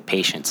 showed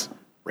patience,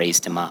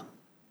 raised him up.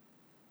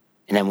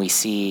 And then we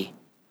see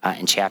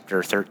in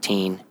chapter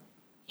 13,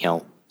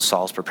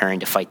 Saul's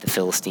preparing to fight the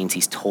Philistines.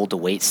 He's told to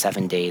wait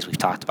 7 days. We've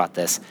talked about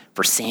this.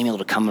 For Samuel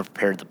to come and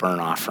prepare the burnt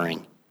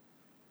offering.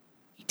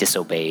 He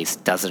disobeys,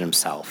 does it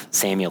himself.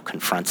 Samuel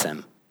confronts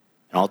him.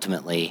 And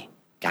ultimately,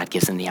 God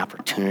gives him the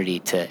opportunity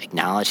to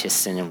acknowledge his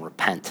sin and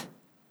repent.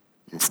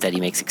 Instead, he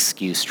makes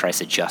excuse, tries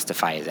to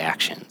justify his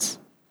actions.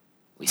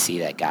 We see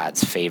that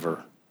God's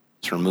favor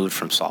is removed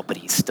from Saul, but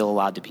he's still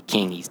allowed to be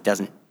king. He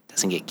doesn't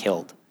get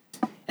killed.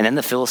 And then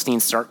the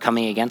Philistines start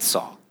coming against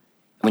Saul.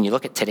 When you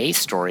look at today's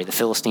story, the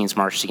Philistines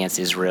marched against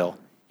Israel,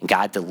 and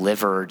God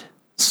delivered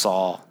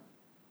Saul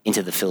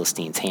into the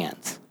Philistines'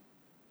 hands.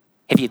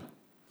 Have you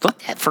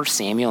looked at 1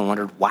 Samuel and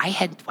wondered, why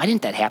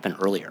didn't that happen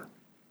earlier?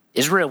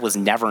 Israel was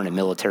never in a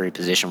military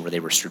position where they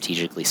were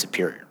strategically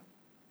superior.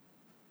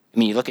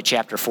 You look at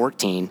chapter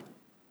 14,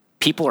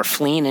 people are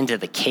fleeing into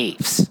the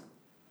caves.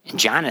 And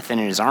Jonathan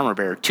and his armor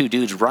bearer, two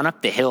dudes, run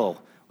up the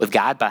hill with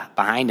God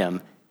behind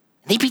them,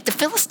 and they beat the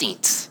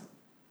Philistines.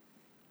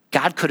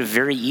 God could have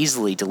very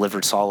easily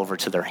delivered Saul over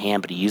to their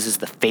hand, but he uses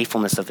the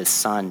faithfulness of his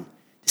son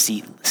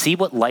to see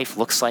what life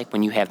looks like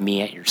when you have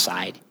me at your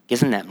side.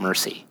 Gives him that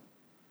mercy.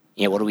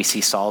 What do we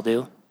see Saul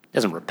do? He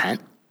doesn't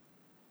repent.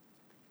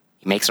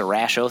 He makes a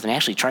rash oath and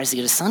actually tries to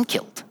get his son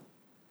killed.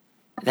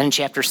 And then in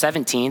chapter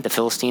 17, the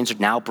Philistines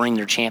now bring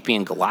their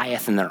champion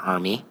Goliath in their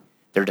army.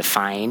 They're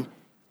defying.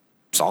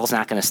 Saul's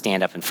not going to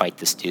stand up and fight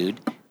this dude.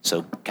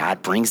 So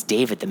God brings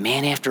David, the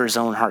man after his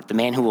own heart, the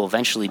man who will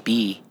eventually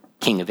be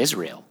king of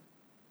Israel.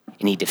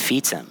 And he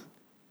defeats him.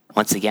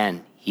 Once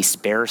again, he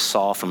spares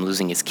Saul from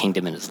losing his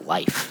kingdom and his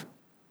life.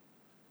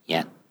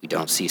 Yet, we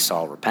don't see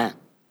Saul repent.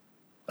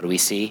 What do we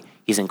see?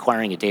 He's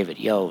inquiring of David,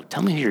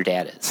 tell me who your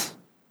dad is.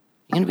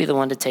 You going to be the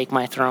one to take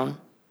my throne?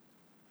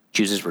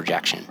 Chooses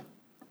rejection.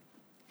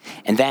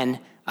 And then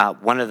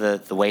one of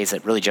the ways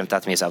that really jumped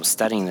out to me as I was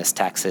studying this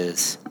text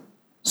is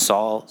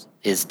Saul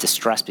is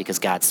distressed because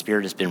God's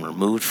spirit has been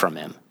removed from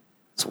him.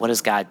 So what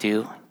does God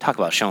do? Talk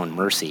about showing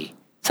mercy.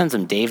 Sends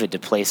him David to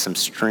play some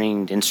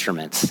stringed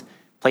instruments,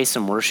 play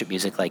some worship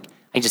music. Like,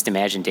 I just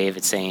imagine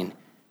David saying,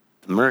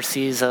 the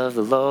mercies of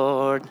the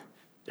Lord,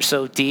 they're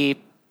so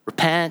deep.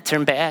 Repent,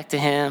 turn back to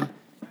him.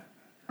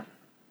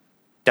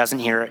 Doesn't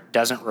hear it,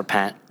 doesn't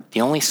repent.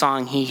 The only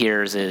song he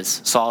hears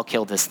is Saul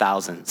killed his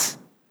thousands.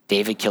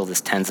 David killed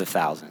his tens of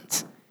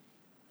thousands.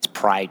 His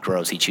pride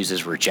grows. He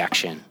chooses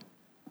rejection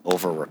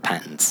over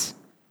repentance.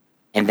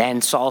 And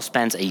then Saul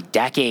spends a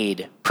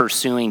decade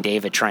pursuing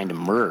David, trying to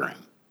murder him.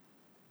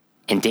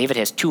 And David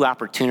has two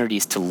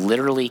opportunities to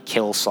literally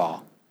kill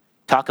Saul.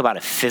 Talk about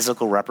a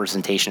physical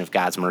representation of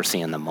God's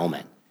mercy in the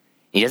moment.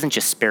 He doesn't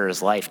just spare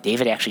his life.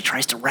 David actually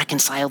tries to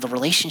reconcile the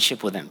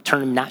relationship with him,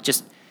 turn him, not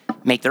just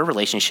make their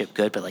relationship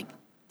good, but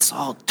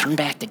Saul, turn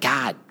back to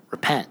God,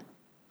 repent.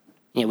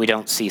 We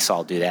don't see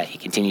Saul do that. He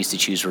continues to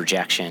choose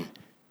rejection,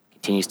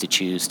 continues to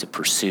choose to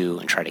pursue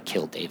and try to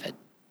kill David.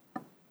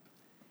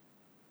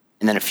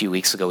 And then a few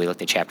weeks ago, we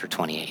looked at chapter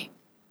 28.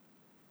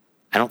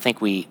 I don't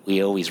think we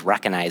always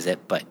recognize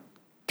it, but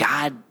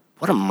God,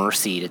 what a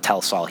mercy to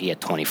tell Saul he had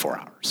 24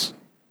 hours.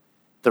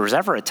 If there was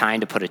ever a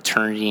time to put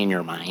eternity in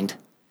your mind,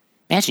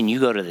 imagine you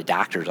go to the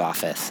doctor's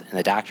office and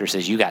the doctor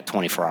says you got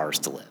 24 hours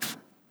to live.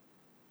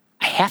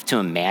 I have to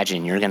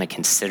imagine you're going to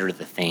consider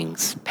the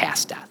things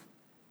past death.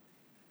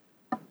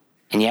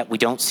 And yet we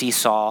don't see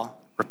Saul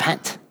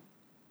repent.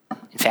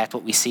 In fact,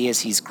 what we see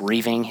is he's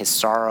grieving. His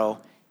sorrow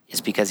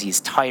is because he's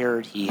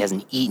tired. He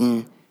hasn't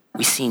eaten.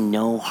 We see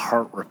no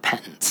heart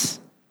repentance.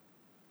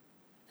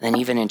 And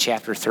then even in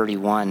chapter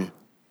 31,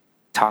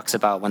 talks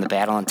about when the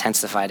battle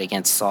intensified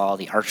against Saul,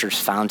 the archers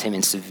found him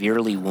and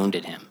severely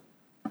wounded him.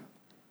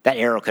 That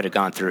arrow could have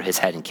gone through his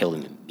head and killed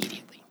him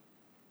immediately.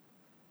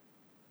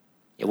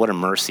 Yet what a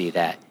mercy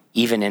that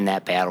even in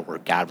that battle where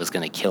God was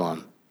going to kill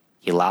him,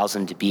 he allows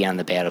him to be on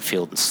the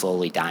battlefield and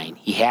slowly dying.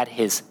 He had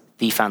his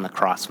thief on the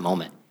cross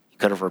moment. He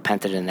could have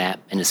repented in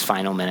his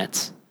final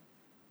minutes,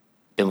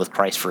 been with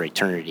Christ for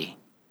eternity.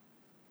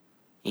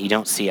 You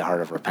don't see a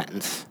heart of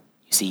repentance.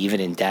 You see, even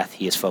in death,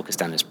 he is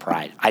focused on his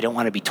pride. I don't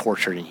want to be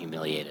tortured and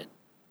humiliated.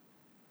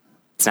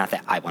 It's not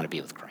that I want to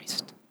be with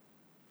Christ.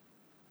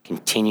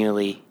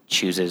 Continually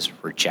chooses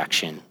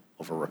rejection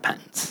over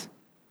repentance.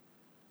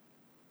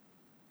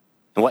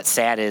 And what's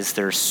sad is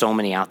there's so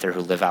many out there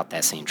who live out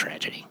that same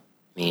tragedy.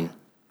 I mean,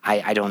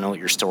 I don't know what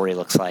your story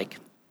looks like,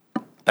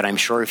 but I'm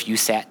sure if you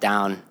sat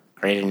down,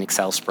 created an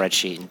Excel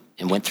spreadsheet,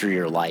 and went through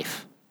your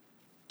life,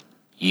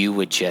 you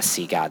would just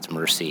see God's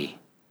mercy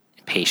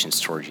and patience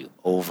towards you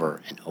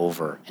over and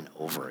over and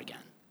over again.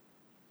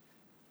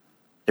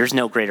 There's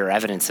no greater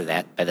evidence of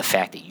that by the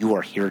fact that you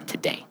are here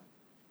today.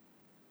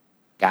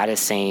 God is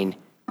saying,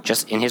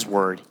 just in his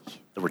word,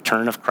 the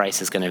return of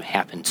Christ is going to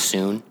happen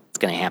soon. It's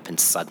going to happen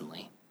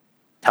suddenly.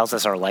 Tells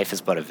us our life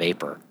is but a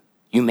vapor.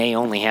 You may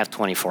only have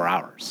 24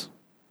 hours.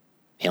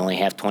 You may only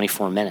have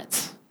 24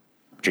 minutes.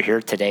 But you're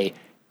here today.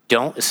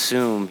 Don't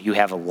assume you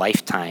have a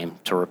lifetime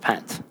to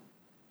repent.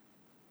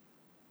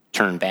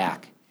 Turn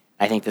back.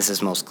 I think this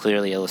is most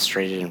clearly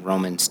illustrated in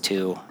Romans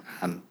 2.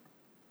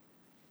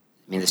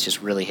 This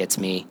just really hits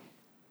me.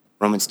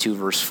 Romans 2,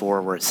 verse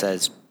 4, where it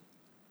says,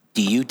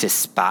 "Do you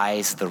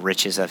despise the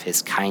riches of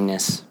his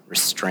kindness,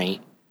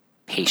 restraint,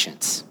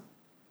 patience,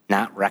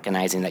 not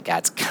recognizing that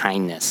God's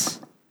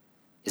kindness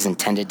is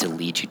intended to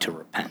lead you to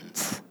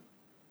repentance?"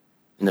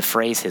 And the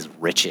phrase his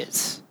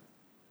riches,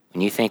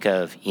 when you think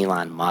of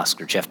Elon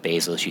Musk or Jeff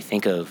Bezos, you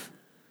think of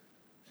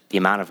the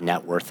amount of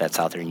net worth that's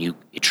out there, and you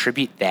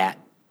attribute that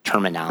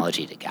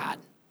terminology to God.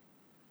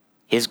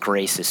 His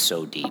grace is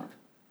so deep.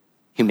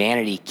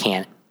 Humanity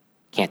can't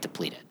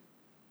deplete it.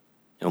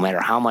 No matter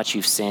how much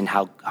you've sinned,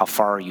 how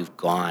far you've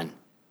gone,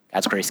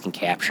 God's grace can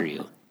capture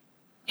you.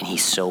 And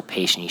he's so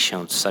patient. He's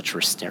shown such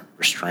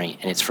restraint.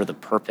 And it's for the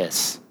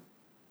purpose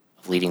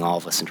of leading all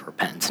of us into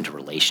repentance, into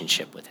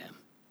relationship with him.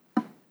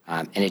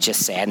 And it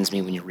just saddens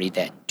me when you read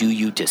that. Do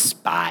you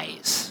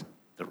despise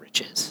the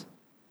riches?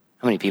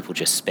 How many people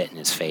just spit in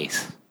his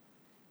face?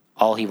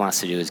 All he wants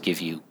to do is give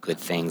you good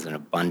things, an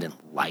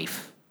abundant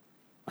life.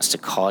 He wants to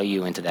call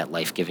you into that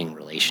life-giving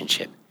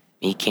relationship.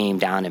 And he came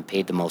down and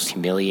paid the most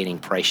humiliating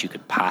price you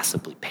could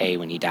possibly pay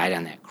when he died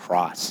on that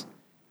cross.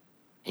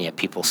 And yet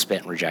people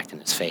spit and reject in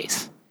his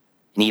face.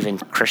 And even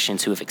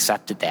Christians who have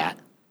accepted that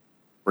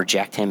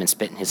reject him and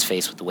spit in his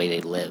face with the way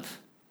they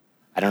live.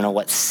 I don't know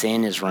what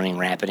sin is running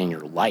rampant in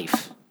your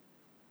life,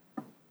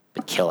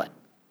 but kill it.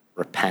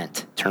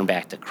 Repent. Turn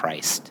back to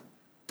Christ.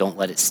 Don't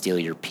let it steal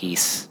your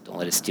peace. Don't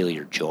let it steal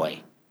your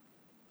joy.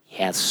 He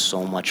has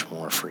so much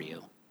more for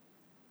you.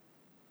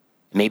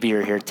 Maybe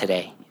you're here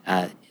today.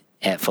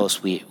 At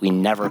Phos, we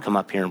never come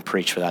up here and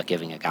preach without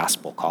giving a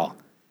gospel call.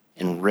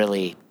 And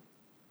really,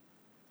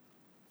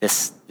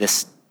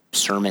 this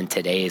sermon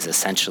today is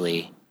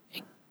essentially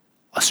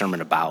a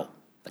sermon about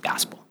the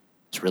gospel.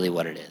 It's really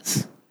what it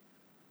is.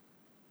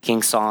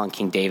 King Saul and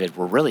King David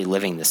were really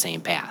living the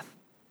same path.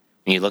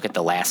 When you look at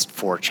the last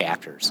 4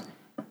 chapters,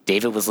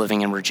 David was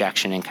living in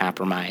rejection and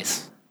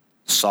compromise.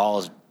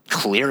 Saul has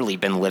clearly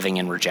been living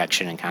in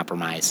rejection and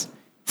compromise.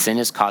 Sin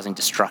is causing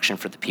destruction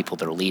for the people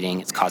they're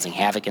leading. It's causing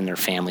havoc in their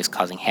families,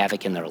 causing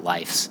havoc in their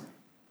lives.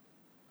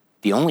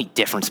 The only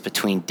difference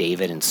between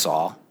David and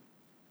Saul,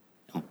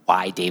 and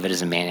why David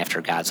is a man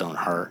after God's own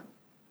heart,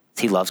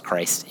 is he loves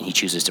Christ and he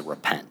chooses to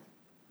repent.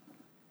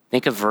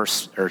 Think of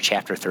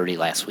chapter 30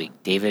 last week.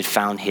 David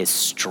found his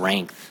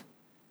strength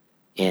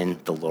in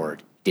the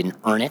Lord. He didn't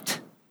earn it.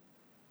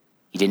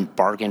 He didn't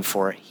bargain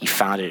for it. He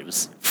found it. It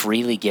was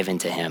freely given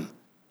to him.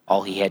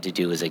 All he had to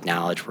do was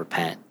acknowledge,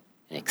 repent,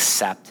 and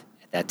accept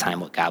at that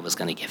time what God was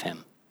going to give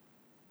him.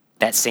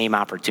 That same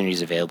opportunity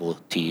is available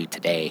to you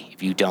today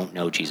if you don't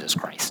know Jesus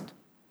Christ.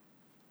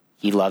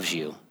 He loves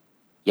you.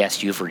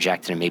 Yes, you've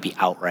rejected him, maybe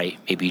outright.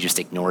 Maybe you just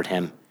ignored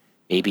him.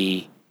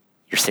 Maybe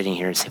you're sitting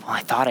here and say, well, I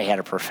thought I had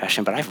a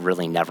profession, but I've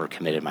really never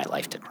committed my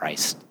life to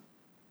Christ.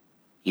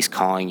 He's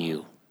calling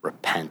you,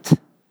 repent.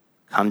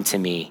 Come to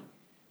me,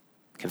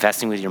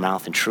 confessing with your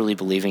mouth and truly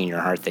believing in your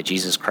heart that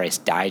Jesus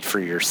Christ died for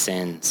your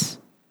sins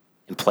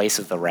in place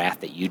of the wrath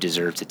that you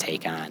deserve to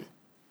take on.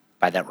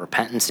 By that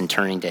repentance and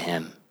turning to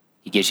him,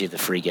 he gives you the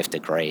free gift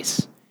of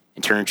grace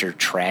and turns your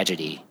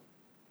tragedy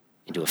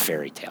into a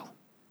fairy tale.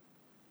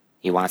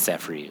 He wants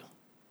that for you.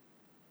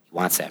 He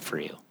wants that for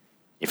you.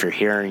 If you're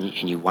here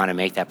and you want to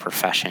make that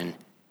profession,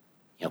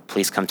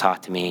 please come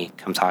talk to me.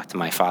 Come talk to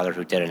my father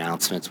who did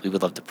announcements. We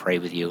would love to pray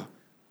with you.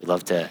 We'd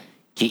love to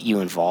get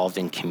you involved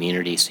in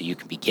community so you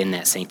can begin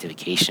that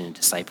sanctification and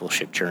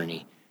discipleship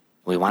journey.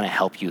 We want to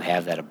help you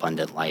have that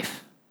abundant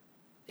life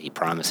that he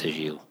promises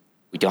you.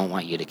 We don't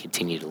want you to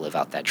continue to live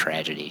out that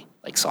tragedy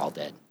like Saul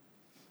did.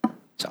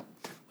 So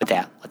with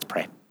that, let's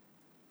pray.